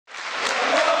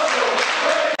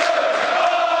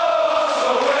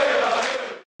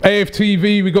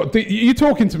AFTV, we got... You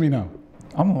talking to me now?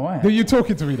 I'm all right. Are you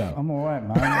talking to me now? I'm all right,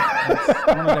 man. It's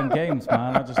one of them games,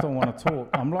 man. I just don't want to talk.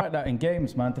 I'm like that in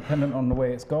games, man, depending on the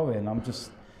way it's going. It's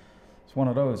one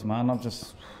of those, man.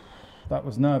 That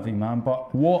was nervy, man.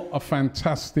 But what a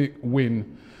fantastic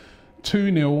win.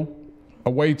 2-0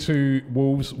 away to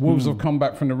Wolves. Wolves have come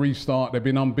back from the restart. They've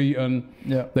been unbeaten.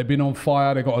 Yeah. They've been on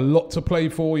fire. They've got a lot to play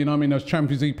for. You know what I mean? Those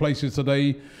Champions League places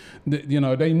today, you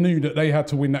know, they knew that they had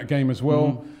to win that game as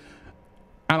well.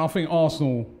 And I think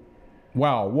Arsenal...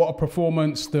 Wow, what a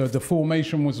performance. The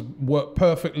formation worked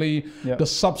perfectly. Yep. The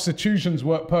substitutions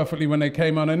worked perfectly when they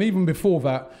came on. And even before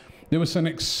that, there were some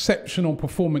exceptional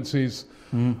performances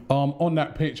on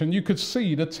that pitch. And you could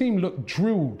see the team looked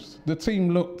drilled.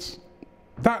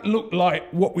 That looked like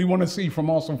what we want to see from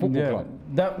Arsenal Football Club.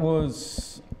 That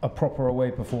was a proper away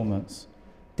performance.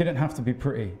 Didn't have to be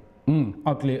pretty.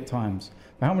 Ugly at times.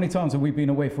 But how many times have we been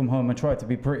away from home and tried to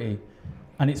be pretty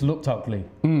and it's looked ugly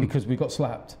because we got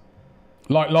slapped?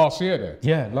 Like last year there?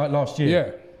 Yeah, like last year.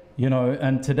 Yeah. You know,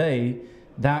 and today,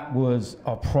 that was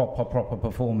a proper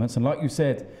performance. And like you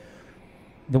said,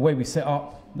 the way we set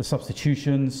up, the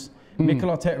substitutions, Mikel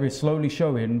Arteta is slowly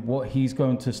showing what he's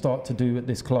going to start to do at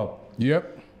this club.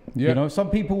 Yep. You know, some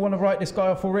people want to write this guy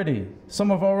off already.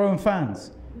 Some of our own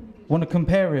fans want to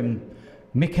compare him,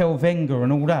 Mikel Wenger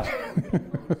and all that.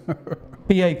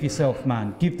 Behave yourself,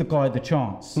 man. Give the guy the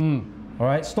chance. All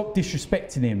right, stop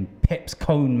disrespecting him, Pep's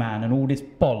cone man and all this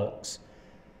bollocks.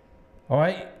 All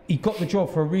right, he got the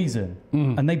job for a reason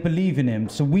and they believe in him,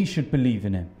 so we should believe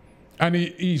in him. And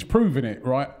he's proven it,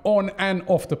 right, on and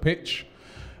off the pitch.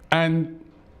 And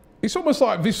it's almost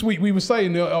like this week, we were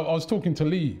saying, I was talking to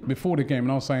Lee before the game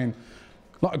and I was saying,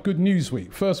 like a good news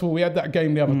week. First of all, we had that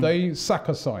game the other day,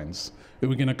 Saka signs, that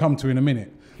we're going to come to in a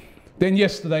minute. Then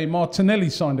yesterday, Martinelli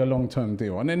signed a long-term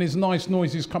deal. And then there's nice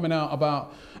noises coming out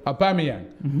about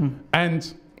Aubameyang.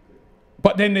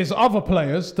 But then there's other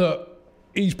players that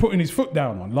he's putting his foot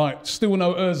down on, like still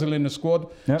no Ozil in the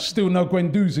squad, still no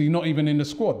Guendouzi, not even in the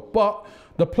squad. But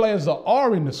the players that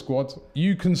are in the squad,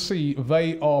 you can see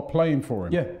they are playing for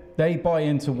him. Yeah, they buy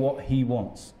into what he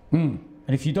wants. And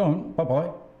if you don't, bye-bye.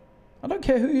 I don't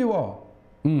care who you are.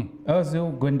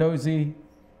 Ozil, Guendouzi,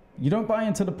 you don't buy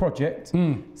into the project,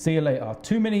 see you later.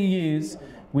 Too many years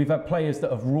we've had players that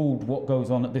have ruled what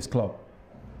goes on at this club.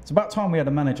 It's about time we had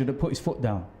a manager that put his foot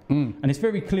down. And it's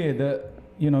very clear that,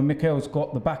 you know, Mikel's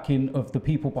got the backing of the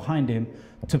people behind him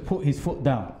to put his foot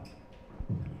down.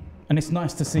 And it's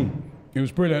nice to see. It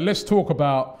was brilliant. Let's talk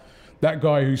about that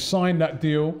guy who signed that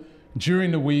deal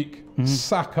during the week,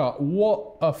 Saka.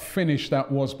 What a finish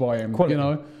that was by him. Quality. You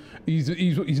know,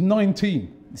 he's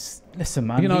 19. Listen,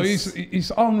 man. You know,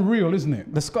 it's unreal, isn't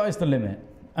it? The sky's the limit.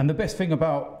 And the best thing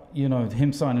about, you know,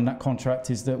 him signing that contract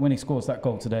is that when he scores that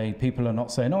goal today, people are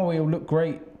not saying, oh, he'll look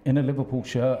great in a Liverpool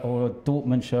shirt or a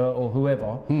Dortmund shirt or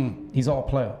whoever. He's our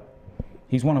player.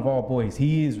 He's one of our boys.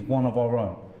 He is one of our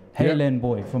own. Hale End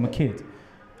boy from a kid.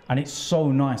 And it's so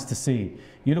nice to see.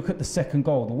 You look at the second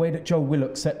goal, the way that Joe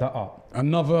Willock set that up.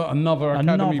 Another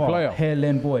academy player. Hale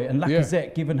End boy. And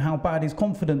Lacazette, given how bad his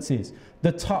confidence is.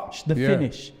 The touch, the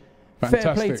finish. Fantastic.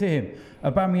 Fair play to him.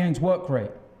 Aubameyang's work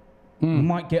rate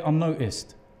might get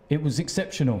unnoticed. It was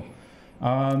exceptional.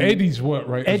 Eddie's work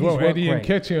rate as well. Eddie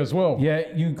Nketiah as well. Yeah,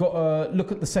 you got to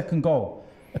look at the second goal.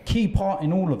 A key part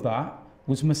in all of that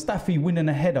was Mustafi winning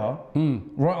a header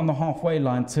right on the halfway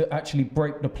line to actually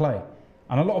break the play.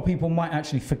 And a lot of people might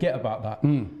actually forget about that.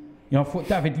 You know, I thought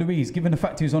David Luiz, given the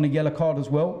fact he was on a yellow card as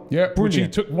well. Yeah, which he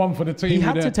took one for the team. He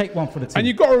had to take one for the team. And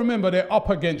you've got to remember they're up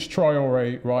against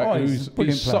Traoré, right?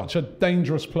 Who's such a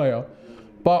dangerous player.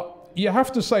 But you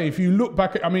have to say, if you look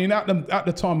back at, I mean, at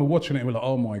the time of watching it, we're like,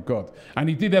 oh my God. And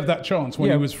he did have that chance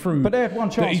when he was through. But they had one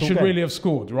chance that he should really have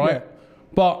scored, right?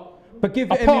 But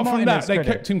give apart from that, they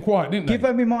kept him quiet, didn't they? Give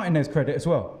Emi Martinez credit as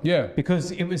well. Yeah.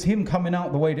 Because it was him coming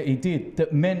out the way that he did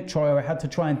that meant Traoré had to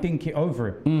try and dink it over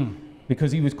him.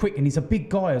 Because he was quick and he's a big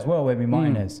guy as well, Emi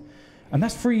Martinez. And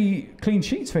that's 3 clean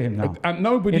sheets for him now. And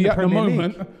nobody at the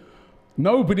moment...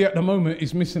 Nobody at the moment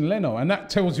is missing Leno, and that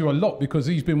tells you a lot because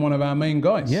he's been one of our main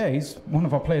guys. Yeah, he's one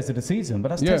of our players of the season, but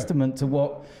that's testament to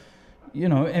what, you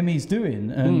know, Emi's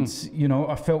doing. And, you know,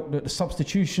 I felt that the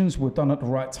substitutions were done at the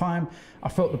right time. I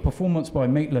felt the performance by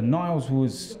Maitland-Niles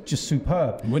was just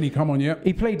superb. When he come on,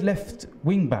 he played left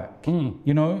wing back.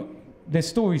 You know, there's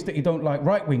stories that he don't like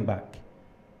right wing back.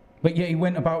 But yet he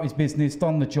went about his business,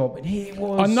 done the job, and he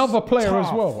was another player tough.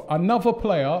 as well. Another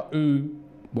player who,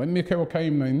 when Mikel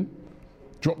came in,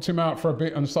 dropped him out for a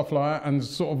bit and stuff like that, and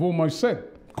sort of almost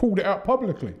called it out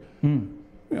publicly. You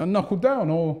know, knuckle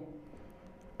down,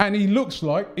 and he looks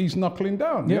like he's knuckling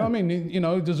down. You know what I mean? You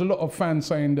know, there's a lot of fans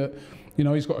saying that you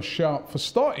know, he's got a shout for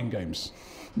starting games.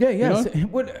 Yeah, yes. You know?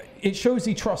 Well, it shows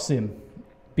he trusts him,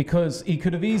 because he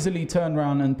could have easily turned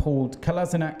around and pulled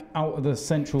Kolasinac out of the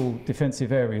central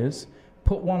defensive areas,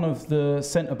 put one of the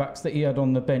centre-backs that he had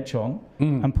on the bench on,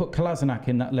 and put Kolasinac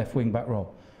in that left wing-back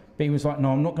role. But he was like,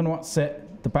 no, I'm not going to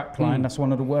upset the back line. That's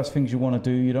one of the worst things you want to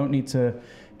do. You don't need to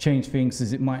change things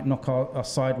as it might knock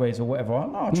us sideways or whatever.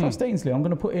 No, I trust Ainsley. I'm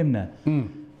going to put him there.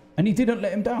 And he didn't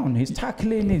let him down. His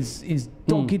tackling, his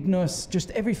doggedness,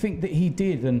 just everything that he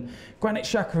did. And Granit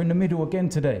Xhaka in the middle again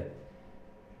today.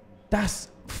 That's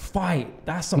fight.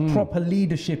 That's a proper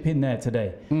leadership in there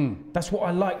today. That's what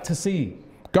I like to see.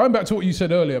 Going back to what you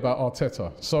said earlier about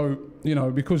Arteta, so, you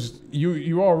know, because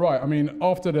you are right. I mean,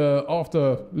 after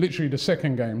literally the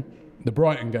second game, the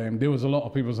Brighton game, there was a lot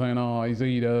of people saying, oh, is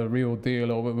he the real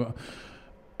deal or whatever.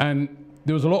 And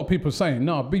there was a lot of people saying,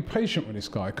 no, be patient with this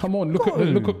guy. Come on, look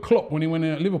at Klopp when he went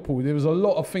in at Liverpool. There was a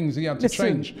lot of things he had to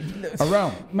change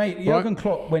around. Mate, Jurgen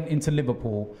Klopp went into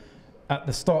Liverpool at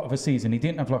the start of a season. He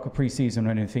didn't have like a pre-season or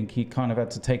anything. He kind of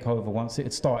had to take over once it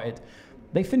had started.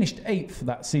 They finished 8th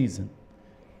that season.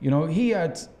 You know, he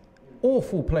had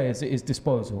awful players at his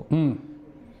disposal.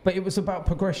 But it was about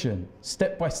progression,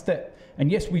 step by step. And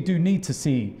yes, we do need to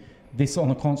see this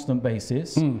on a constant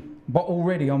basis. But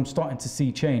already I'm starting to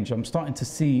see change. I'm starting to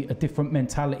see a different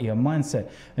mentality, a mindset.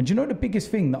 And do you know the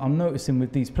biggest thing that I'm noticing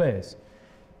with these players?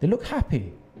 They look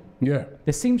happy. Yeah.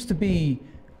 There seems to be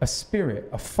a spirit,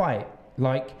 a fight.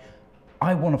 Like,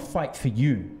 I want to fight for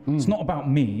you. It's not about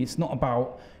me. It's not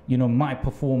about, you know, my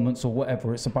performance or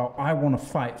whatever. It's about, I want to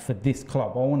fight for this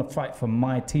club. I want to fight for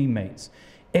my teammates.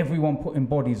 Everyone putting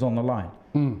bodies on the line.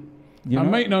 You know?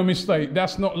 And make no mistake,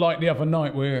 that's not like the other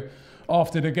night where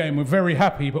after the game we're very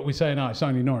happy, but we say, no, it's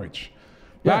only Norwich.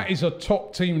 Yeah. That is a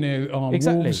top team there,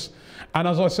 exactly. Wolves. And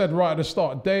as I said right at the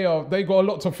start, they got a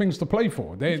lot of things to play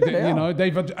for. They you know,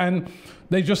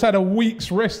 they just had a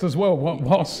week's rest as well.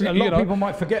 Whilst, a lot of people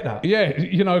might forget that. Yeah,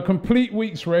 you know, complete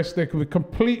week's rest. They could be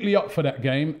completely up for that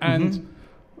game. And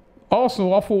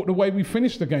Arsenal, I thought the way we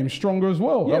finished the game stronger as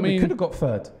well. Yeah, I mean, we could have got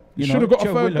third. You should have got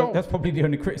a third goal. That's probably the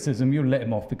only criticism. You'll let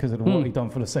him off because of what he done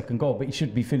for the second goal, but he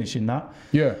should be finishing that.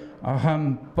 Yeah.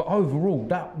 But overall,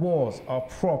 that was a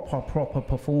proper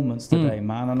performance today,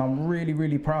 man, and I'm really,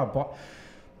 really proud. But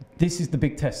this is the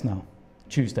big test now,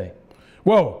 Tuesday.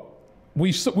 Well,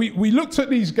 we looked at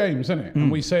these games, innit? And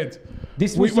we said,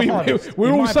 this was the hardest. We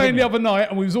were all saying the other night,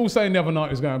 and we was all saying the other night,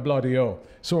 it was going, bloody hell.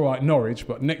 It's all right, Norwich,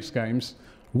 but next games,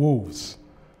 Wolves,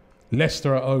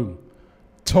 Leicester at home,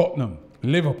 Tottenham,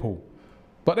 Liverpool.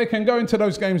 But they can go into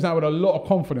those games now with a lot of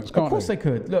confidence, can't they? Of course they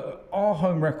could. Look, our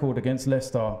home record against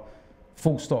Leicester,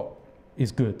 full stop,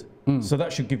 is good. So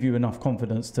that should give you enough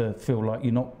confidence to feel like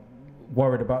you're not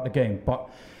worried about the game.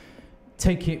 But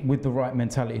take it with the right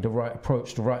mentality, the right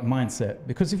approach, the right mindset.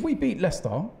 Because if we beat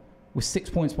Leicester, we're 6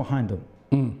 points behind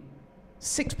them.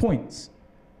 6 points.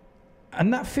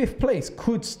 And that 5th place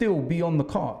could still be on the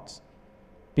cards.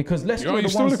 Because Leicester are the ones...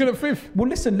 You're still looking at 5th? Well,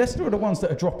 listen, Leicester are the ones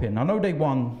that are dropping. I know they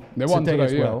won today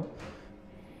as well.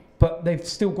 But they've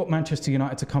still got Manchester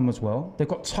United to come as well. They've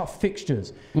got tough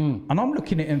fixtures. And I'm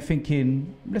looking at it and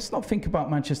thinking, let's not think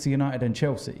about Manchester United and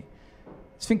Chelsea.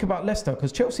 Let's think about Leicester,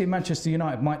 because Chelsea and Manchester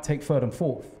United might take 3rd and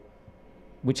 4th,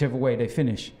 whichever way they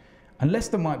finish. And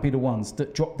Leicester might be the ones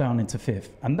that drop down into 5th.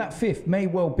 And that 5th may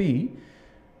well be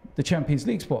the Champions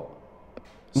League spot.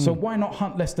 So why not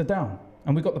hunt Leicester down?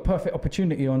 And we've got the perfect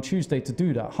opportunity on Tuesday to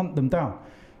do that. Hunt them down.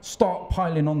 Start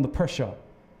piling on the pressure.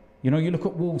 You know, you look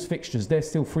at Wolves' fixtures, they're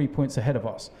still 3 points ahead of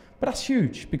us. But that's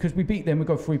huge, because we beat them, we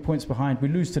go 3 points behind. We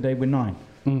lose today, we're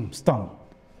 9. Stunned.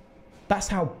 That's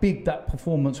how big that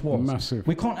performance was. Massive.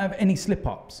 We can't have any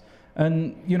slip-ups.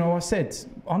 And, you know, I said,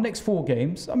 our next 4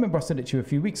 games, I remember I said it to you a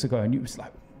few weeks ago, and you was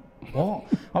like, what?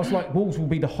 I was like, Wolves will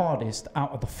be the hardest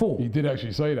out of the 4. You did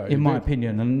actually say that. In my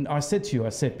opinion. And I said to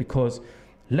you, because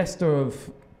Leicester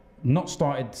have not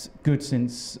started good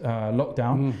since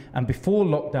lockdown. And before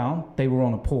lockdown, they were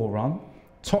on a poor run.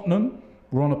 Tottenham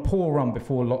were on a poor run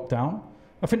before lockdown.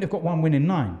 I think they've got 1 win in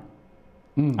 9.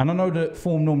 And I know that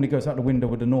form normally goes out the window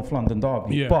with the North London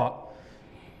derby. But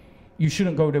you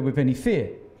shouldn't go there with any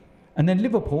fear. And then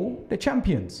Liverpool, they're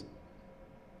champions.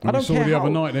 I don't care the other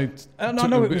night. I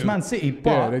know it was Man City,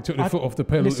 but they took their foot off the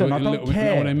pedal. Listen, I don't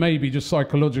care. And they maybe just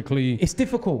psychologically, it's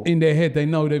difficult. In their head, they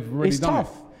know they've already done it. It's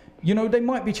tough. You know, they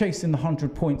might be chasing the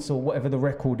 100 points or whatever the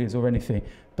record is or anything,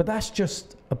 but that's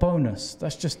just a bonus.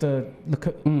 That's just a look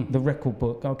at the record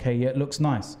book. Okay, yeah, it looks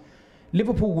nice.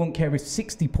 Liverpool won't care if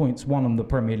 60 points won on the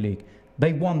Premier League.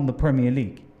 They won the Premier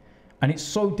League. And it's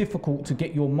so difficult to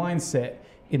get your mindset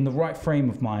in the right frame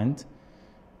of mind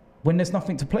when there's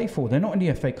nothing to play for. They're not in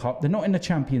the FA Cup, they're not in the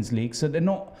Champions League, so they're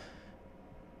not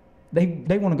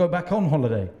they want to go back on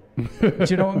holiday. Do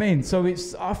you know what I mean? So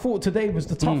I thought today was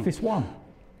the toughest one.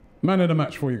 Man of the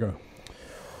match before you go.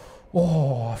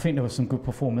 Oh, I think there were some good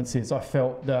performances. I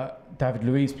felt that David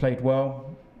Luiz played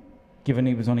well, given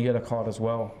he was on a yellow card as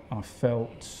well. I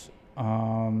felt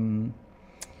Danny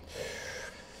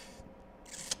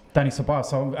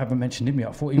Ceballos, I haven't mentioned him yet.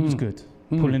 I thought he was good,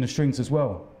 pulling the strings as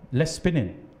well. Less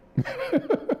spinning.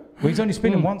 Well, he's only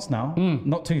spinning once now,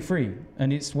 not 2-3,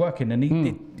 and it's working. And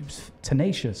he was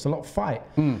tenacious, a lot of fight.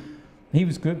 He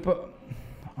was good, but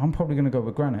I'm probably going to go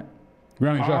with Granit.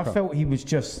 I felt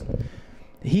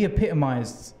he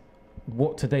epitomised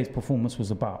what today's performance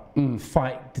was about.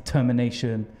 Fight,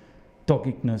 determination,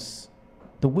 doggedness,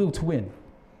 the will to win.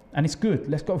 And it's good.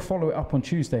 Let's go follow it up on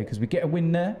Tuesday, because we get a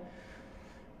win there.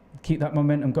 Keep that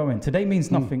momentum going. Today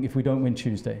means nothing if we don't win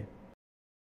Tuesday.